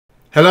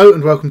Hello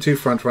and welcome to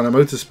Frontrunner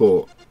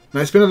Motorsport.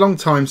 Now, it's been a long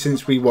time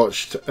since we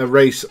watched a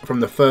race from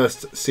the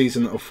first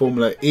season of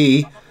Formula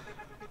E,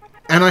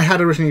 and I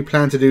had originally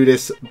planned to do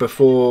this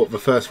before the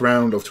first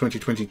round of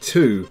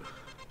 2022.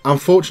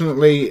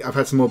 Unfortunately, I've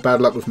had some more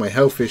bad luck with my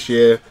health this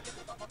year,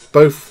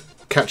 both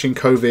catching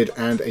COVID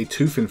and a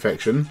tooth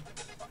infection.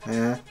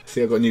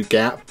 See, I've got a new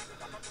gap.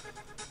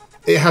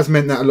 It has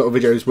meant that a lot of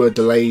videos were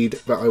delayed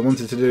that I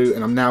wanted to do,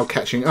 and I'm now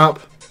catching up.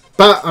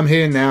 But I'm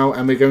here now,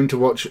 and we're going to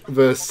watch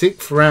the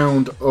 6th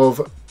round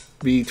of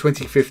the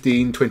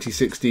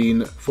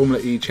 2015-2016 Formula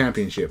E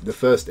Championship, the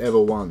first ever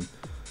one.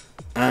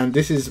 And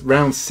this is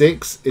round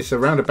 6. It's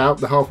around about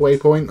the halfway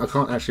point. I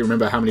can't actually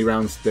remember how many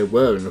rounds there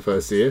were in the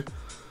first year.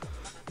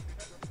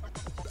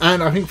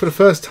 And I think for the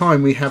first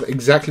time we have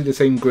exactly the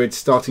same grid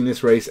starting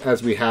this race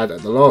as we had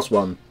at the last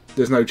one.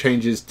 There's no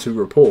changes to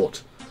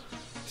report.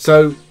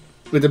 So,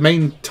 with the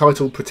main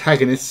title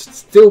protagonists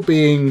still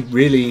being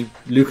really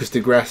Lucas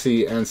di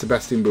Grassi and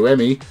Sebastian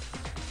Buemi,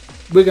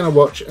 we're going to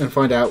watch and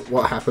find out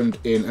what happened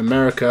in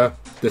America,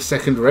 the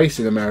second race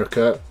in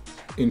America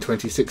in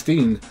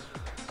 2016.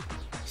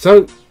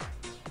 So,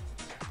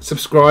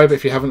 subscribe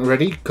if you haven't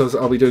already, because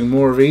I'll be doing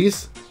more of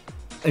these,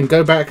 and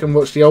go back and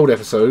watch the old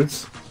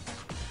episodes.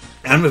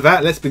 And with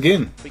that, let's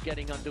begin. We're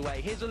getting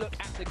underway. Here's a look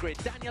at the grid.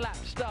 Daniel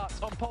Abt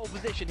starts on pole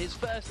position, his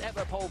first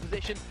ever pole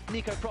position.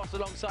 Nico Prost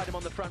alongside him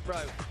on the front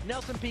row.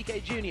 Nelson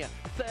Piquet Jr.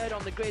 third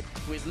on the grid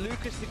with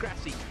Lucas di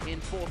Grassi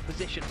in 4th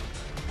position.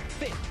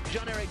 5th,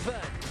 Jean-Eric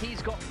Verne.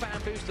 He's got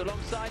fan boost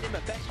alongside him.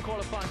 A best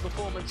qualifying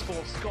performance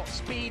for Scott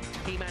Speed.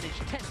 He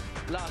managed 10th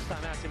last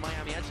time out in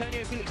Miami.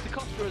 Antonio Felix da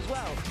Costa as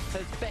well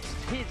has best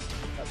his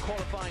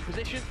qualifying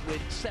position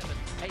with 7th.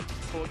 8th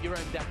for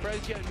Jerome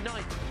D'Ambrosio.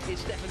 9th is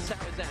Stefan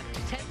Salazar.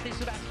 10th is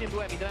Sebastian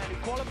Buemi, the man who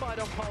qualified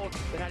on pole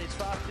but had his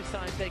fastest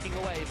time taking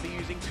away for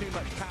using too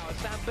much power.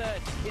 Sam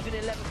Bird is in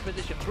 11th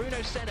position.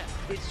 Bruno Senna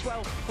is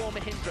 12th for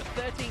Mahindra.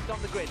 13th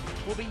on the grid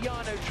will be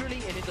Jarno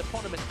Trulli in his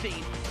eponymous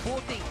team.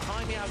 14th,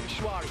 Jaime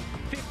Alguersuari.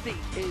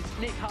 15th is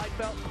Nick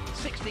Heidfeld.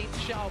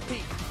 16th, Charles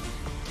Pic.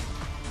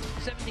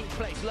 17th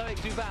place, Loic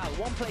Duval,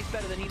 1 place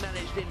better than he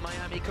managed in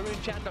Miami. Karun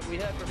Chandler, we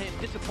heard from him,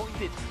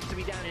 disappointed to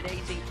be down in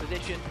 18th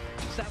position.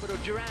 Salvador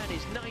Duran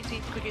is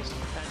 19th quickest.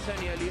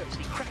 Antonio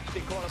Liuzzi crashed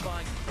in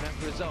qualifying, and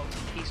as a result,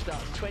 he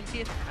starts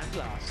 20th and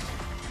last.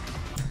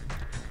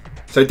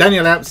 So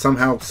Daniel Abt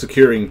somehow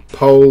securing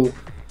pole.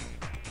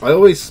 I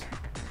always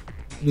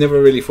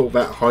never really thought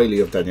that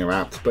highly of Daniel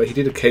Abt, but he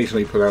did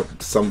occasionally pull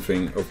out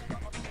something of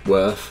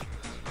worth.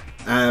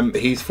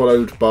 He's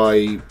followed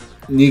by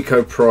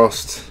Nico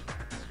Prost,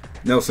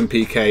 Nelson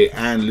Piquet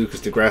and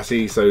Lucas di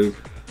Grassi, so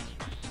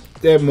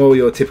they're more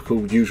your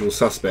typical usual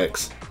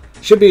suspects.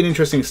 Should be an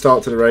interesting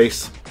start to the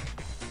race.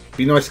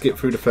 Be nice to get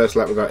through the first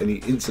lap without any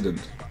incident.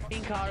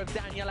 Car of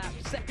Daniel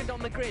Abt, second on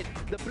the grid,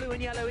 the blue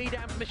and yellow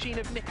EDAM machine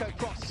of Nico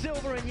Prost,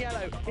 silver and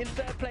yellow. In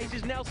 3rd place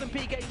is Nelson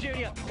Piquet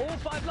Jr. All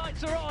 5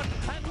 lights are on,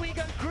 and we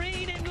go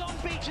green in Long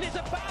Beach, and it's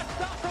a bad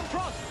start from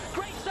Prost.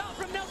 Great start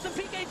from Nelson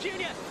Piquet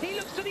Jr. He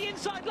looks to the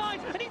inside line,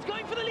 and he's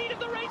going for the lead of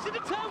the race into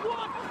turn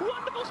 1.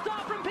 Wonderful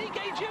start from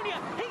Piquet Jr.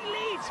 He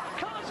leads,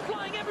 cars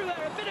flying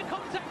everywhere, a bit of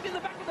contact in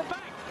the back of the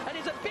pack, and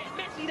it's a bit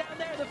messy down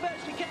there at the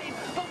first chicane,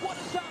 but what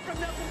a start from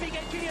Nelson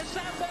Piquet Jr.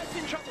 Sam Bird's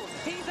in trouble,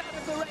 he's out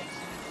of the race.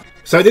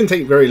 So it didn't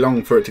take very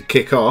long for it to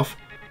kick off.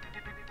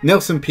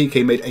 Nelson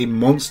Piquet made a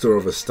monster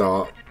of a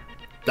start.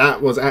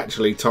 That was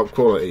actually top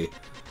quality.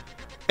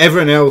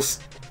 Everyone else,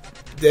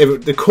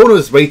 the corner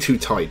was way too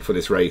tight for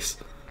this race.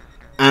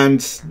 And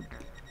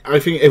I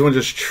think everyone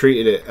just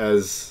treated it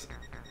as...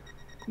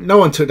 No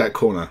one took that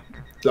corner.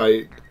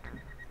 Like,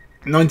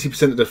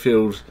 90% of the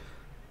field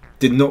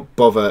did not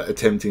bother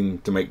attempting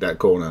to make that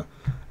corner.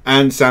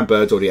 And Sam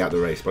Bird's already out of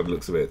the race by the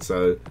looks of it.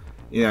 So,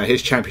 you know,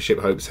 his championship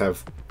hopes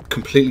have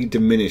completely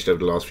diminished over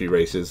the last few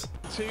races.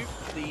 To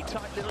the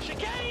tight little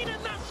chicane,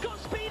 and that's got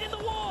Speed in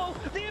the wall.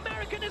 The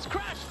American has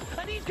crashed,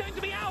 and he's going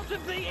to be out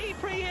of the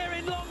Eprix here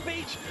in Long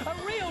Beach. A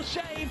real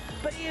shame,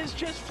 but he has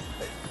just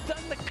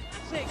done the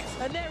classic,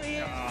 and there he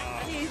is,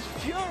 and he is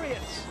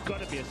furious.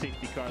 Got to be a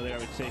safety car there, I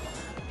would say.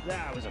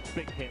 That was a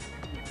big hit.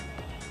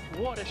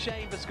 What a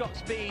shame for Scott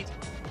Speed.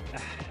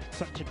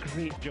 Such a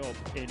great job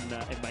in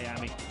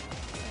Miami.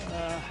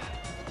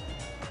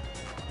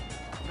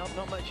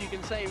 Not much you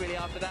can say really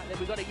after that.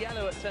 We've got a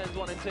yellow at turns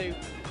 1 and 2.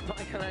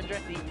 Michael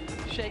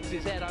Andretti shakes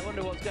his head. I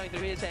wonder what's going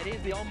through his head.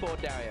 Here's the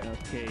onboard, Dario.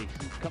 Okay,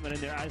 he's coming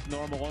in there as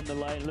normal on the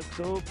line. Looks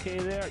okay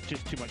there.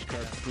 Just too much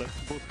curve. Look,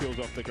 both wheels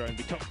off the ground.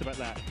 We talked about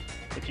that.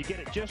 If you get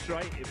it just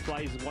right, it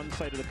flies one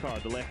side of the car,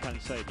 the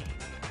left-hand side.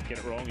 Get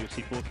it wrong, you'll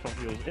see both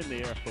front wheels in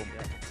the air. So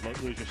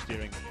might lose your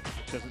steering.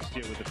 Doesn't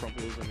steer with the front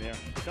wheels in the air.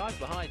 The guys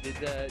behind did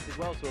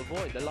well to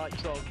avoid the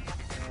likes of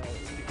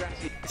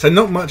Grassi. So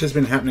not much has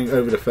been happening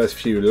over the first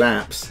few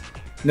laps.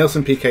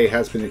 Nelson Piquet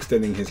has been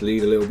extending his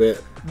lead a little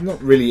bit.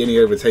 Not really any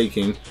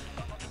overtaking.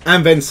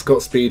 And then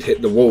Scott Speed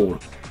hit the wall.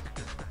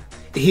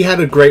 He had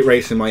a great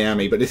race in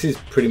Miami, but this is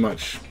pretty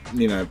much,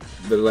 you know,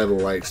 the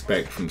level I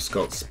expect from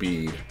Scott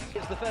Speed.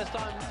 it's the first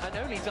time and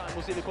only time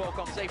we'll see the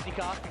Qualcomm safety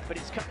car, but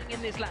it's coming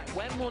in this lap.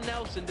 When will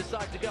Nelson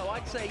decide to go?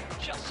 I'd say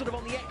just sort of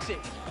on the exit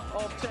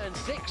of turn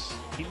 6.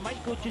 He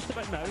might go just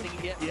about now.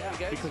 Yeah,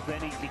 because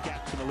then he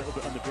gaps him a little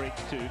bit on the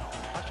brakes too.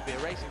 That should be a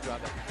racing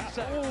driver.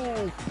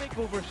 So, big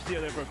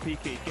oversteer there for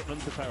PK, getting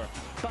onto power.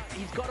 But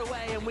he's got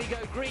away and we go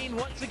green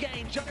once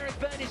again. Jean-Eric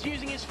Verne is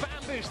using his fan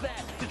boost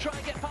there to try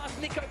and get past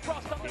Nico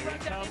Prost on the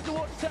road down in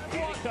towards turn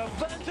 1.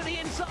 Verne to the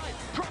inside.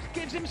 Prost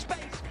gives him space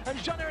and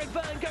Jean-Eric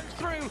Verne goes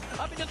through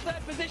up into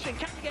 3rd position.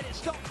 Can he get it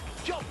stopped?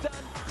 Job done.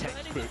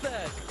 Verne into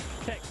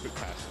 3rd. Textbook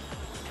pass.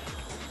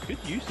 Good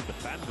use of the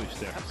fan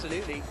boost there.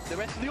 Absolutely. The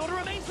rest of the order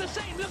remains the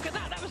same. Look at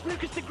that. That was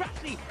Lucas de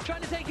Grassi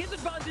trying to take his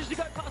advantage to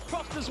go past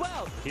Prost as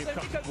well. Here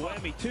comes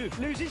Buemi too.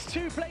 Loses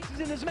 2 places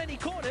in as many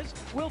corners.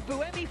 Will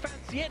Buemi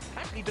fancy it?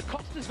 Actually, De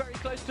Costa's very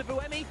close to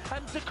Buemi,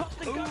 and De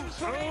Costa goes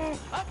for it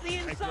up the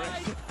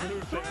inside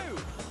and through.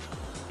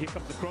 Here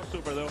comes the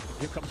crossover though.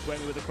 Here comes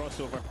Buemi with the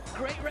crossover.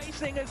 Great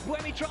racing as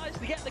Buemi tries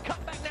to get the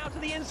cutback now to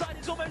the inside.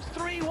 It's almost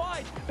 3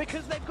 wide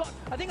because they've got,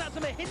 I think that's a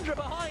Mahindra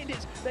behind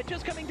it. They're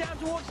just coming down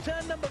towards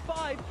turn number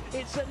 5.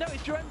 It's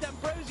it's Jerome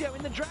D'Ambrosio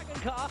in the Dragon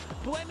car.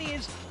 Buemi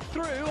is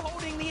through,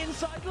 holding the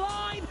inside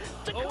line.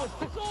 De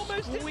Costa's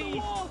almost in the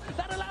wall.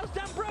 That allows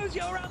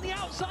D'Ambrosio around the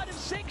outside of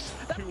 6.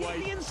 That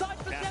gives the inside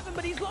for 7,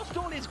 but he's lost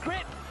all his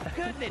grip.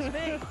 Goodness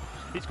me.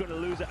 He's going to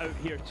lose it out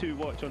here too.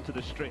 Watch onto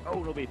the straight.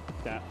 Oh, it'll be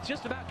that.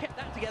 Just about kept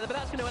that together, but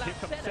that's going to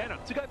allow Senna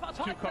to go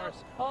past 2 cars.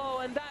 Oh,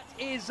 and that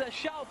is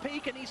Charles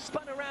Pic, and he's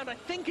spun around. I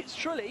think it's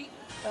Trulli.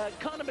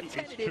 Car number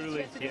 10 it is.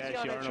 Trulli. Yes,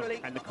 it is Trulli.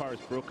 And the car is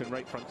broken,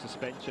 right front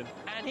suspension.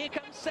 And here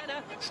comes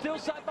Senna, still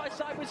side by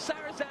side with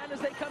Sarrazin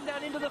as they come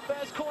down into the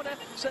 1st corner.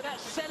 So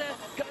that's Senna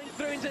going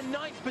through into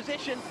 9th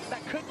position.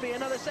 That could be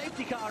another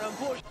safety car,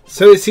 unfortunately.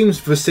 So it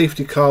seems the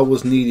safety car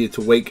was needed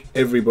to wake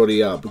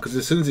everybody up, because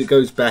as soon as it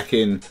goes back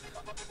in,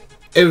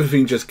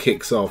 everything just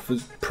kicks off.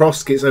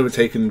 Prost gets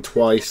overtaken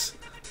twice.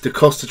 De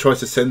Costa tries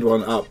to send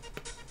one up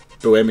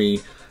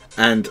Buemi,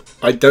 and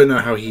I don't know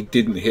how he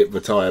didn't hit the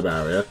tyre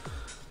barrier.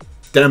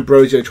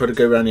 D'Ambrosio tried to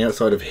go around the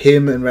outside of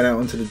him and ran out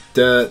onto the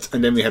dirt,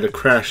 and then we had a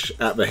crash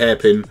at the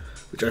hairpin,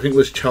 which I think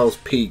was Charles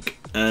Pic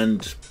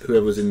and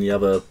whoever was in the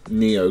other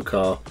Neo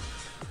car.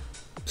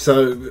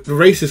 So the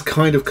race is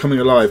kind of coming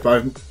alive,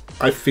 but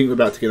I think we're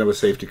about to get another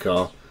safety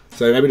car.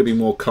 So maybe there'll be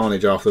more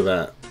carnage after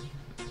that.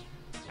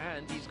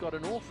 Got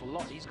an awful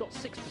lot. He's got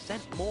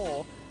 6%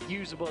 more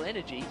usable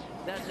energy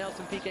than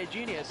Nelson Piquet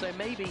Jr. So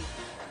maybe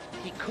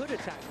he could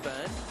attack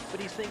Verne, but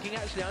he's thinking,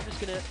 actually, I'm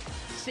just going to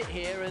sit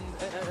here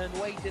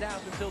and wait it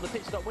out until the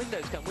pit stop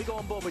windows come. We go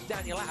on board with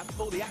Daniel Abt,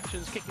 all the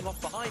action's kicking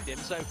off behind him,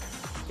 so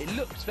it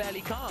looks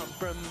fairly calm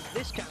from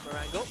this camera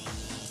angle.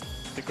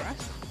 De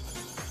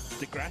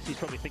Grassi's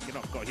probably thinking,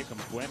 oh God, here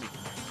comes Buemi.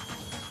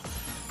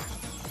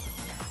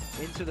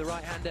 Into the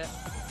right-hander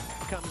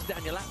comes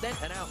Daniel Abt then,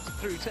 and out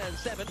through turn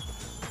 7.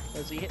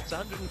 As he hits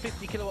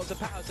 150 kilowatts of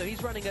power, so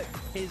he's running at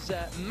his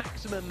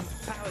maximum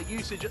power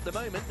usage at the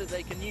moment that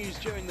they can use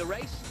during the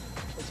race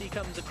as he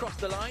comes across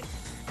the line.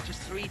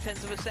 Just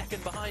 0.3 of a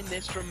second behind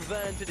this from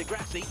Verne to de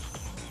Grassi.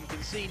 You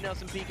can see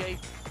Nelson Piquet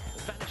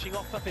vanishing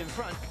off up in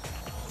front.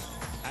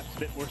 That's a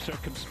bit more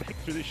circumspect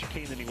through the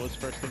chicane than he was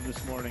first thing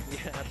this morning.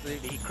 Yeah,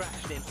 absolutely. He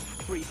crashed in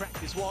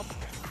pre-practice 1.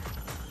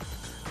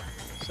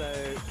 So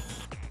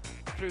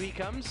through he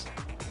comes,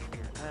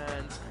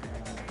 and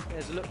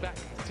there's a look back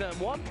to turn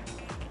 1.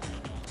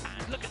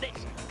 Look at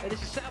this. And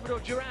this is Salvador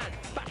Duran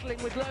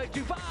battling with low.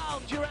 Duval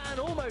Duran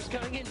almost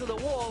going into the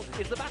wall.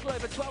 It's the battle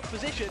over 12th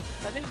position.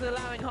 And this is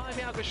allowing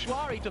Jaime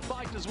Alguersuari to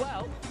fight as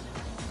well.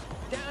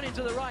 Down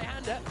into the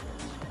right-hander.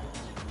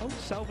 Oh,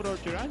 Salvador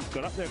Duran's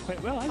got up there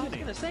quite well, hasn't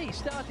he? I was going to say, he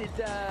started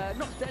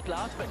not dead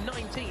last, but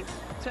 19th.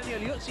 Antonio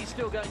Liuzzi's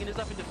still going and is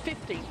up into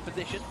 15th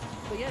position.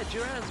 But yeah,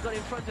 Duran's got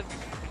in front of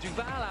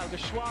Duval,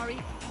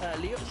 Alguersuari,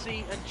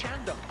 Liuzzi and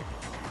Chandok,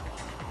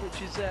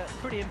 which is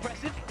pretty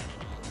impressive.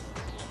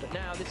 But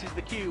now this is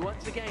the cue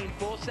once again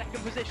for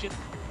 2nd position.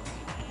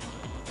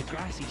 De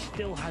Grassi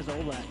still has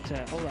all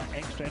that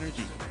extra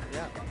energy.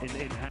 Yeah.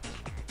 In hand.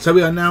 So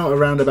we are now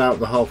around about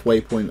the halfway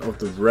point of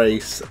the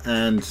race,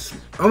 and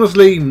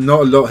honestly, not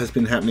a lot has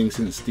been happening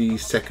since the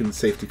 2nd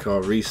safety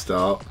car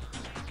restart.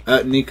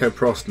 Nico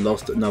Prost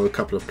lost another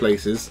couple of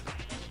places,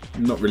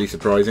 not really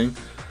surprising,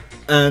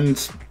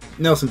 and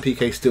Nelson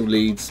Piquet still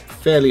leads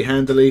fairly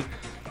handily.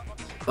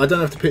 I don't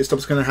know if the pit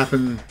stop's going to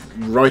happen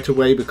right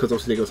away, because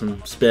obviously they got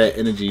some spare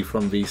energy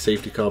from the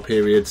safety car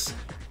periods,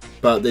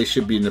 but they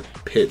should be in the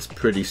pits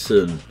pretty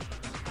soon,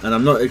 and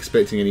I'm not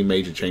expecting any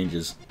major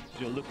changes.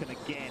 You're looking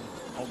again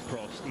on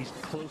Prost. He's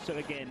closer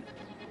again.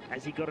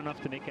 Has he got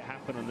enough to make it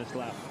happen on this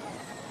lap?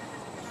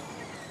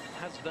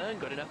 Has Verne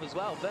got enough as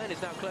well? Verne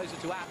is now closer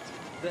to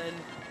Abt than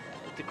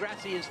de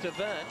Grassi is to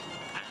Verne.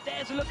 And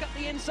there's a look up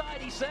the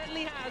inside. He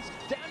certainly has.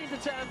 Down into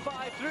turn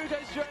 5. Through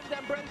goes Jerome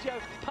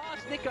D'Ambrosio.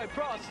 Past Nico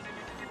Prost.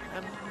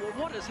 And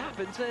what has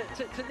happened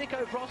to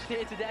Nico Prost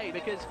here today?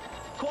 Because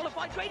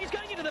qualified grade is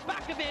going into the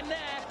back of him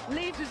there,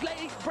 leaves his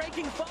leg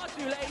braking far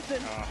too late,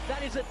 and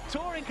that is a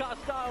touring car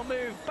style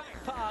move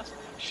back past.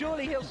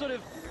 Surely he'll sort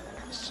of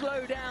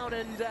slow down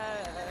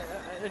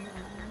and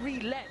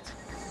re-let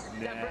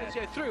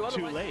D'Ambrosio through,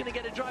 otherwise he's going to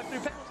get a drive-through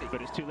penalty.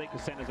 But it's too late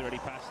because Senna's already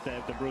passed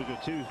D'Ambrosio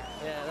too.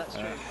 Yeah, that's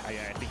true. I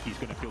think he's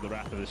going to feel the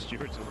wrath of the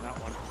stewards on that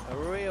one.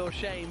 A real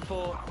shame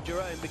for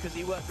Jerome because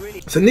he worked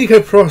really... So Nico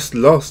Prost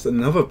lost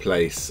another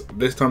place,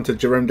 this time to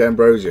Jerome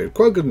D'Ambrosio.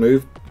 Quite a good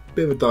move,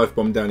 bit of a dive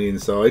bomb down the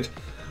inside.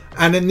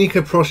 And then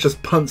Nico Prost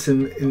just punts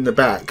him in the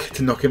back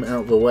to knock him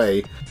out of the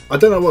way. I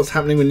don't know what's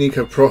happening with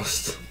Nico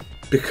Prost,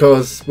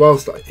 because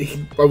whilst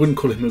I wouldn't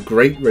call him a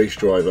great race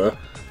driver,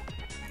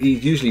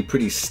 he's usually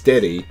pretty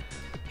steady.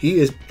 He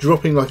is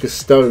dropping like a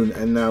stone,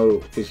 and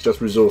now is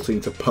just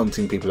resorting to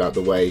punting people out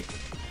the way.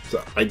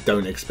 So I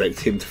don't expect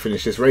him to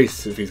finish this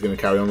race if he's going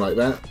to carry on like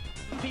that.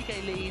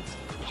 PK leads,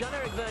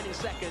 Jean-Eric Vergne is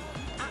second,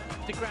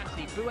 at de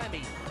Grassi,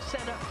 Buemi,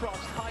 Senna,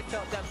 Prost,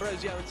 Heidfeld,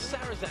 D'Ambrosio and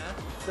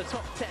Sarrazin, the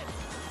top 10.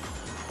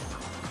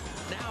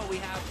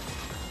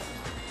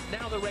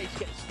 Now the race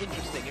gets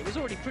interesting. It was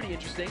already pretty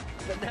interesting,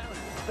 but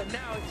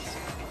now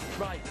it's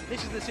right.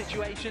 This is the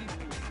situation.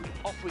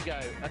 Off we go.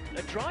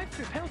 A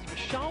drive-through penalty for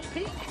Charles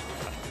Pic.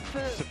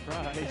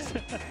 Surprise.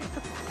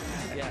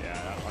 Yeah,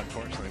 that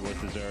unfortunately was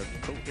deserved.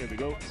 Oh, here we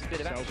go.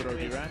 Bit of Salvador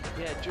Duran.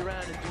 Yeah,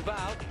 Duran and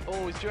Duval.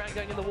 Oh, is Duran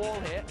going in the wall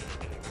here?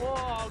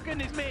 Oh,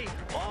 goodness me.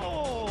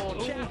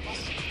 Oh,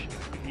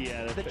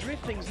 yeah. The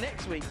drifting's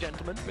next week,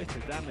 gentlemen. Bit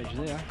of damage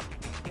there.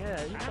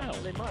 Yeah,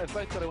 they might have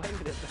both got away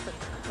with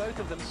it. Both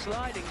of them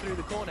sliding through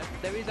the corner.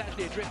 There is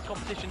actually a drift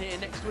competition here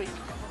next week.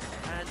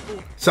 And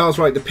so I was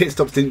right, the pit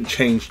stops didn't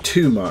change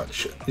too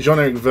much.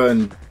 Jean-Eric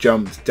Vergne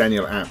jumped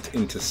Daniel Abt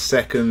into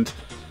second,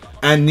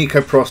 and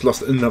Nico Prost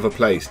lost another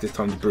place, this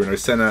time to Bruno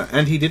Senna,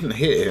 and he didn't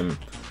hit him.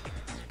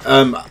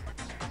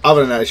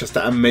 Other than that, it's just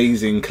that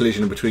amazing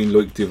collision between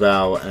Loïc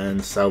Duval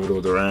and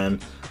Salvador Duran.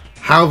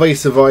 How they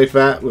survived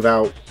that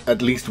without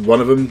at least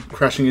one of them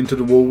crashing into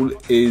the wall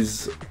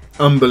is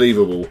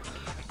unbelievable,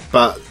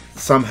 but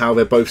somehow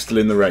they're both still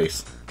in the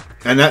race.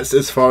 And that's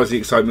as far as the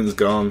excitement's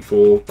gone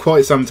for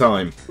quite some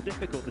time.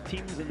 Difficult. The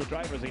teams and the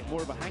drivers get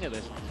more of a hang of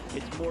this.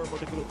 It's more and more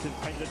difficult to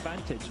find an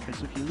advantage. And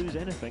so if you lose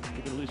anything,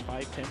 you're going to lose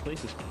 5-10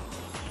 places.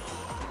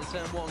 In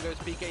turn 1 goes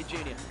Piquet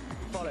Jr.,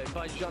 followed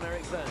by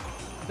Jean-Eric Vergne.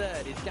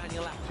 Third is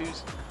Daniel Abt,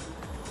 who's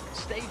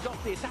staved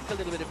off the attack a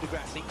little bit of de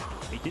Grassi.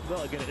 He did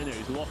well to get it in there.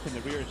 He's locking the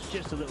rears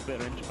just a little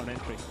bit on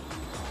entry.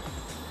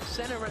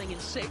 Senna running in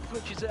 6th,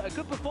 which is a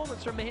good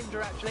performance from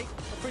Mahindra actually.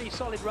 A pretty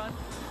solid run.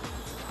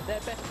 Their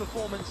best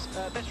performance,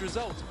 best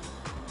result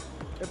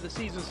of the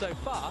season so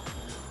far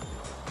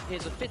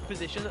is a 5th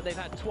position that they've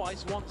had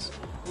twice, once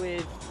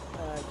with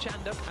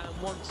Chanduk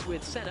and once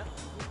with Senna.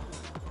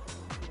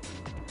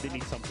 They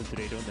need something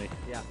today, don't they?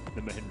 Yeah.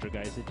 The Mahindra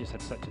guys, they just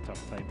had such a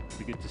tough time. It'd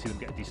be good to see them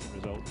get a decent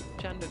result.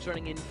 Chanduk's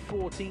running in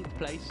 14th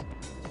place.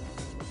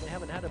 They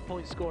haven't had a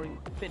point scoring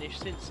finish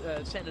since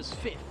Senna's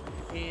 5th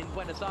in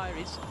Buenos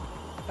Aires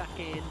back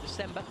in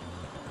December.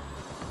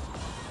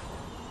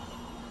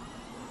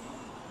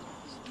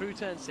 Through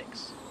turn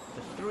 6,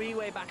 the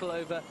 3-way battle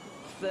over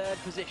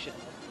 3rd position.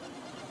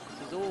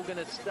 This is all going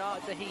to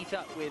start to heat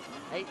up with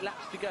 8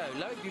 laps to go.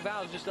 Loïc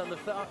Duval's just done the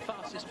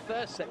fastest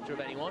first sector of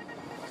anyone.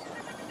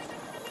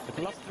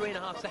 He's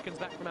 3.5 seconds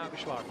back from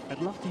Alguersuari.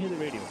 I'd love to hear the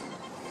radio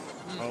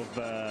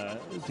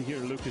to hear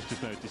Lucas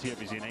just now, to see if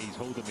he's saying, hey, he's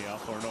holding me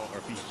up or not, or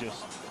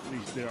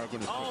if they are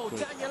going to... Oh,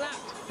 Daniel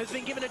Abt has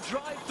been given a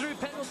drive-through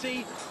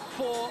penalty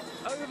for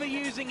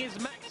overusing his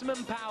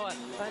maximum power.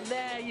 And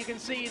there you can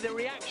see the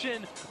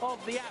reaction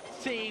of the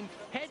Abt team.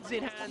 Heads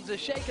in hands, a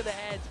shake of the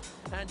head.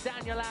 And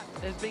Daniel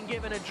Abt has been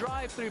given a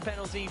drive-through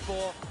penalty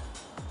for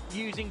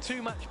using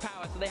too much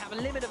power. So they have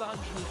a limit of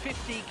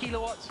 150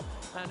 kilowatts.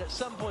 And at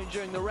some point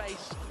during the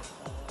race,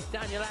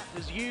 Daniel Abt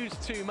has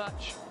used too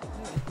much.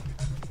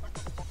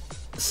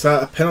 So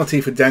a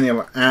penalty for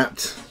Daniel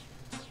Abt.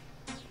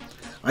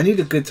 I need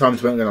a good time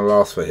to won't going to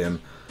last for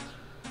him.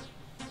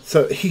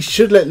 So he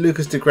should let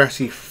Lucas de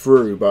Grassi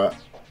through, but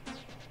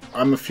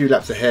I'm a few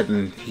laps ahead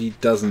and he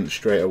doesn't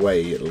straight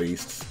away at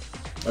least.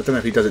 I don't know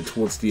if he does it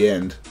towards the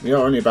end. We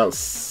are only about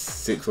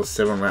 6 or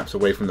 7 laps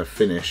away from the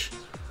finish.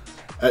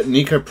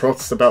 Nico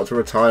Prost's about to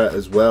retire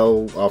as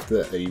well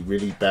after a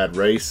really bad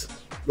race.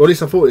 Or at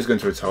least I thought he was going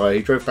to retire.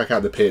 He drove back out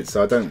of the pit,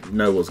 so I don't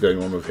know what's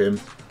going on with him.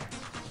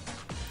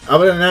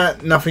 Other than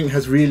that, nothing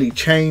has really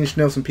changed.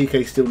 Nelson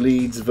Piquet still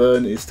leads.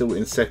 Vergne is still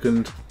in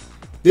 2nd.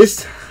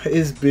 This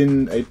has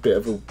been a bit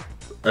of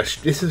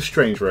this is a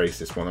strange race,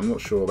 this one. I'm not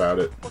sure about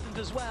it.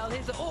 As well.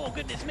 Here's oh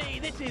goodness me,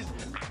 this is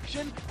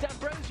action.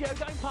 D'Ambrosio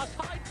going past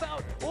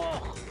Heidfeld.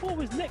 Oh, what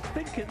was Nick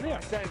thinking there?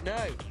 I don't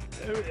know.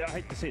 I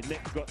hate to say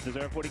Nick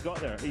deserved what he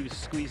got there. He was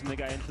squeezing the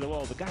guy into the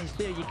wall. The guy's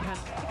there, you can't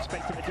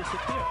expect him to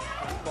disappear.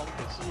 That's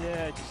bonkers.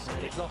 Yeah,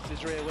 and he's lost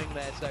his rear wing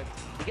there, so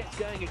he gets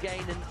going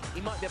again and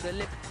he might be able to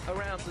limp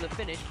around to the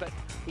finish, but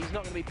he's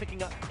not going to be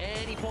picking up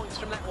any points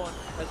from that one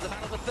as the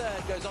battle for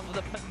 3rd goes on to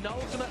the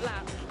penultimate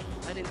lap.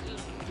 And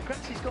de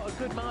Grassi's got a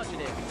good margin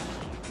here.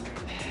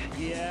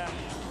 Yeah.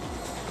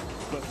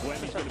 But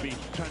Buemi's going to be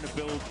trying to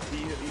build,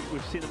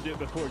 we've seen him do it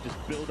before,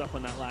 just build up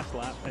on that last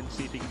lap and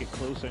see if he can get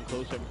closer and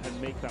closer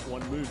and make that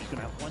one move. He's going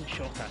to have one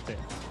shot at it,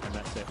 and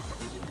that's it.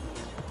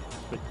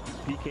 But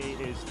PK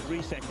is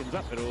 3 seconds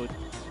up the road,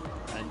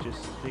 and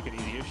just take it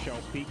easy. Here's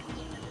Charles Peak.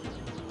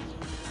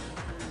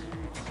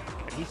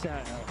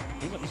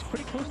 And he's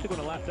pretty close to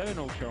going a lap down,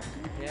 old Shaw.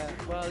 Yeah,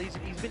 well, he's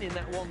been in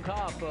that one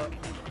car for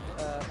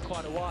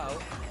quite a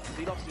while.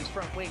 He lost his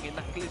front wing in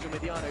that collision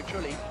with Jarno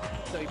Trulli,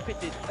 so he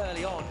pitted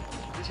early on.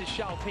 This is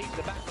Charles Peak,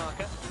 the back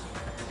marker.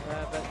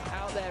 But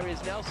out there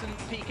is Nelson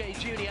Piquet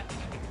Jr.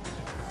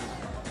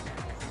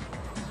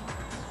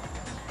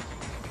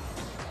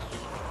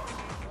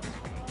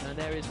 And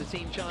there is the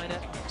Team China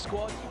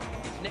squad,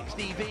 next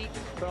EV.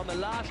 But on the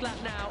last lap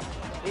now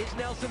is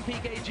Nelson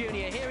Piquet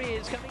Jr. Here he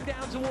is, coming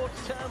down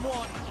towards turn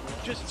 1.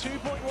 Just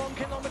 2.1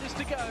 kilometers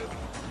to go.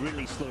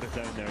 Really slowed it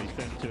down there. He's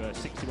down to a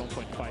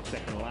 61.5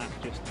 second lap,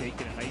 just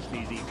taking it nice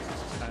and easy.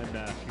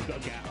 And he's got a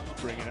gap,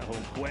 bringing it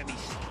home. Buemi's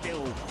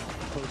still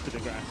close to the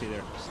Grassi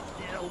there.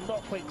 Still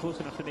not quite close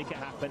enough to make it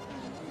happen.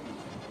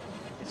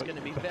 It's going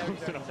to be very,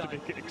 very enough tight. to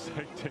make it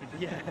exciting.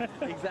 Yeah,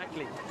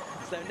 exactly.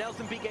 So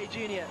Nelson Piquet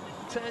Jr.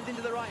 turns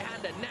into the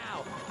right-hander.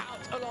 Now,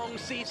 out along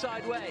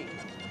Seaside Way.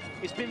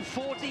 It's been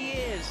 40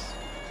 years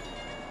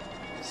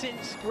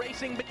since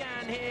racing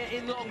began here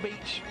in Long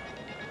Beach.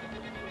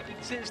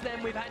 Since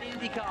then, we've had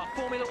IndyCar,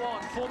 Formula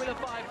 1, Formula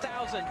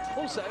 5000,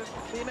 also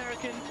the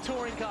American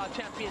Touring Car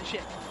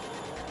Championship.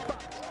 But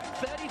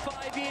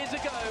 35 years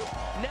ago,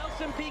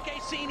 Nelson Piquet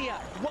Sr.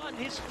 won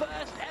his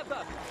first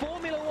ever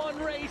Formula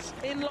 1 race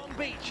in Long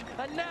Beach.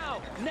 And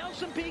now,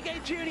 Nelson Piquet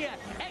Jr.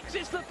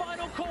 exits the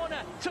final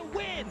corner to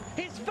win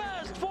his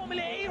first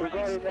Formula E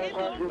race in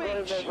Long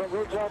Beach.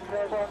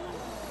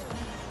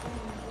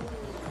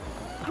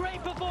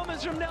 Great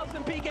performance from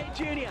Nelson Piquet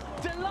Jr.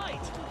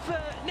 Delight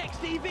for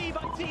next EV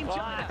by Team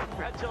China.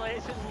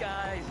 Congratulations,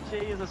 guys.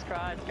 Jesus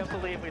Christ, can't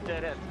believe we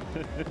did it.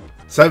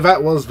 So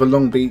that was the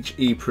Long Beach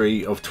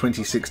Eprix of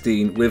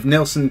 2016 with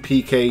Nelson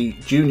Piquet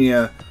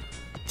Jr.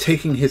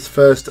 taking his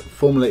first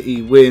Formula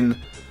E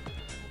win,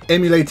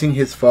 emulating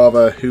his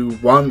father who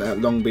won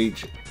at Long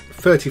Beach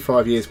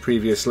 35 years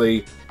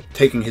previously,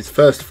 taking his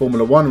first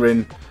Formula 1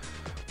 win,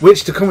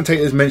 which the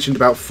commentators mentioned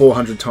about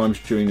 400 times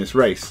during this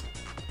race.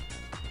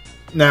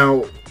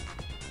 Now,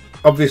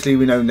 obviously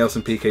we know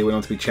Nelson Piquet went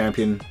on to be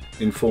champion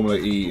in Formula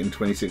E in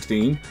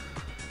 2016.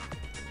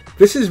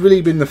 This has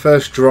really been the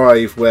first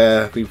drive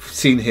where we've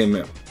seen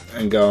him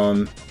and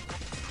gone,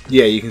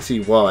 yeah, you can see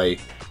why.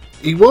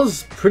 He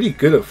was pretty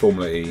good at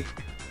Formula E,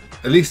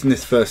 at least in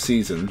this first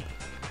season.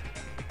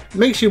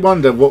 Makes you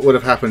wonder what would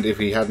have happened if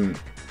he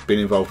hadn't been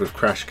involved with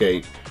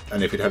Crashgate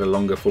and if he'd had a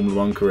longer Formula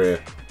 1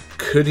 career.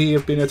 Could he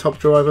have been a top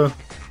driver?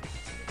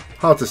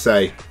 Hard to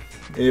say.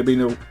 It would have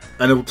been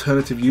an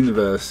alternative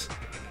universe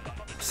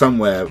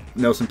somewhere.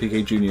 Nelson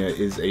Piquet Jr.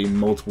 is a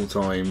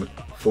multiple-time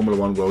Formula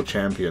 1 world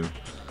champion.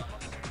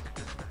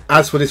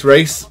 As for this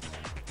race,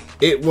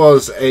 it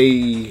was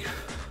a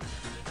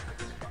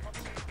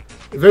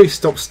very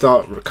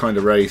stop-start kind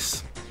of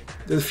race.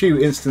 There's a few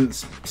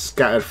incidents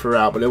scattered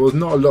throughout, but there was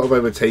not a lot of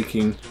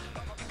overtaking.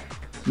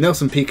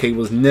 Nelson Piquet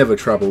was never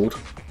troubled.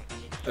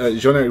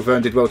 Jean-Eric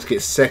Vergne did well to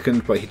get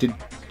second, but he did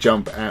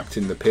jump Abt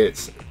in the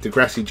pits.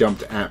 Grassi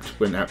jumped Abt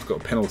when Abt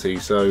got a penalty,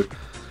 so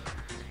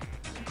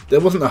there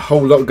wasn't a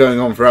whole lot going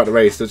on throughout the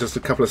race. There was just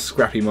a couple of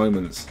scrappy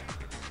moments.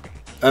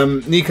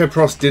 Nico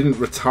Prost didn't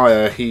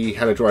retire. He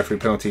had a drive-through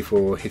penalty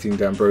for hitting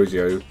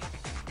D'Ambrosio,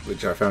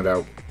 which I found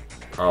out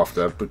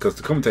after because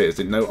the commentators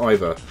didn't know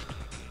either.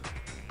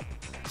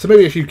 So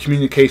maybe a few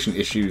communication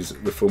issues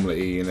with Formula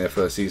E in their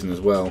first season as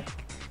well.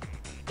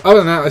 Other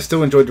than that, I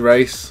still enjoyed the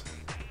race.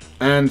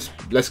 And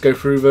let's go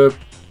through the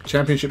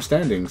championship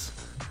standings.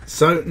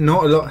 So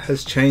not a lot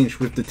has changed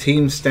with the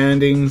team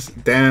standings.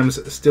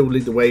 Dams still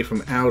lead the way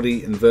from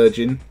Audi and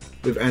Virgin,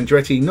 with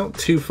Andretti not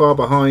too far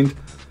behind.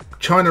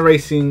 China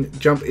Racing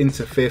jump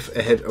into 5th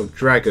ahead of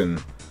Dragon.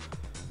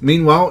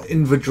 Meanwhile,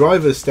 in the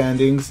drivers'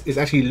 standings, it's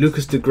actually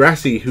Lucas Di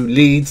Grassi who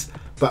leads,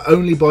 but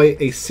only by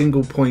a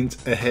single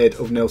point ahead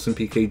of Nelson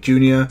Piquet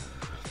Jr.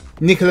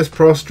 Nicolas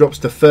Prost drops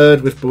to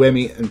 3rd, with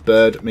Buemi and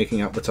Bird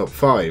making up the top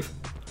 5.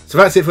 So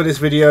that's it for this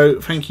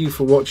video. Thank you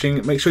for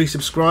watching. Make sure you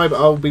subscribe.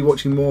 I'll be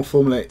watching more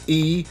Formula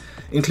E,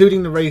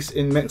 including the race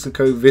in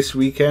Mexico this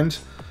weekend.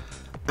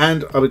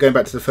 And I'll be going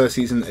back to the first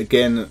season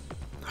again,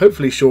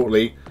 hopefully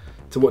shortly,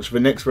 to watch the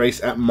next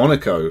race at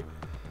Monaco.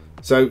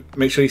 So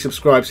make sure you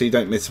subscribe so you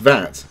don't miss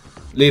that.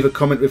 Leave a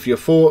comment with your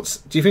thoughts.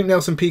 Do you think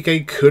Nelson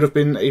Piquet could have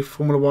been a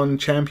Formula 1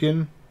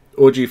 champion?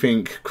 Or do you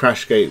think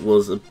Crashgate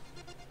was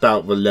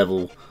about the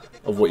level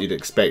of what you'd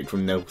expect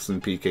from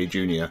Nelson Piquet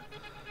Jr.?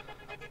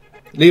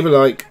 Leave a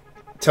like.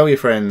 Tell your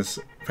friends.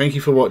 Thank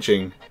you for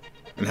watching,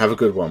 and have a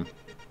good one.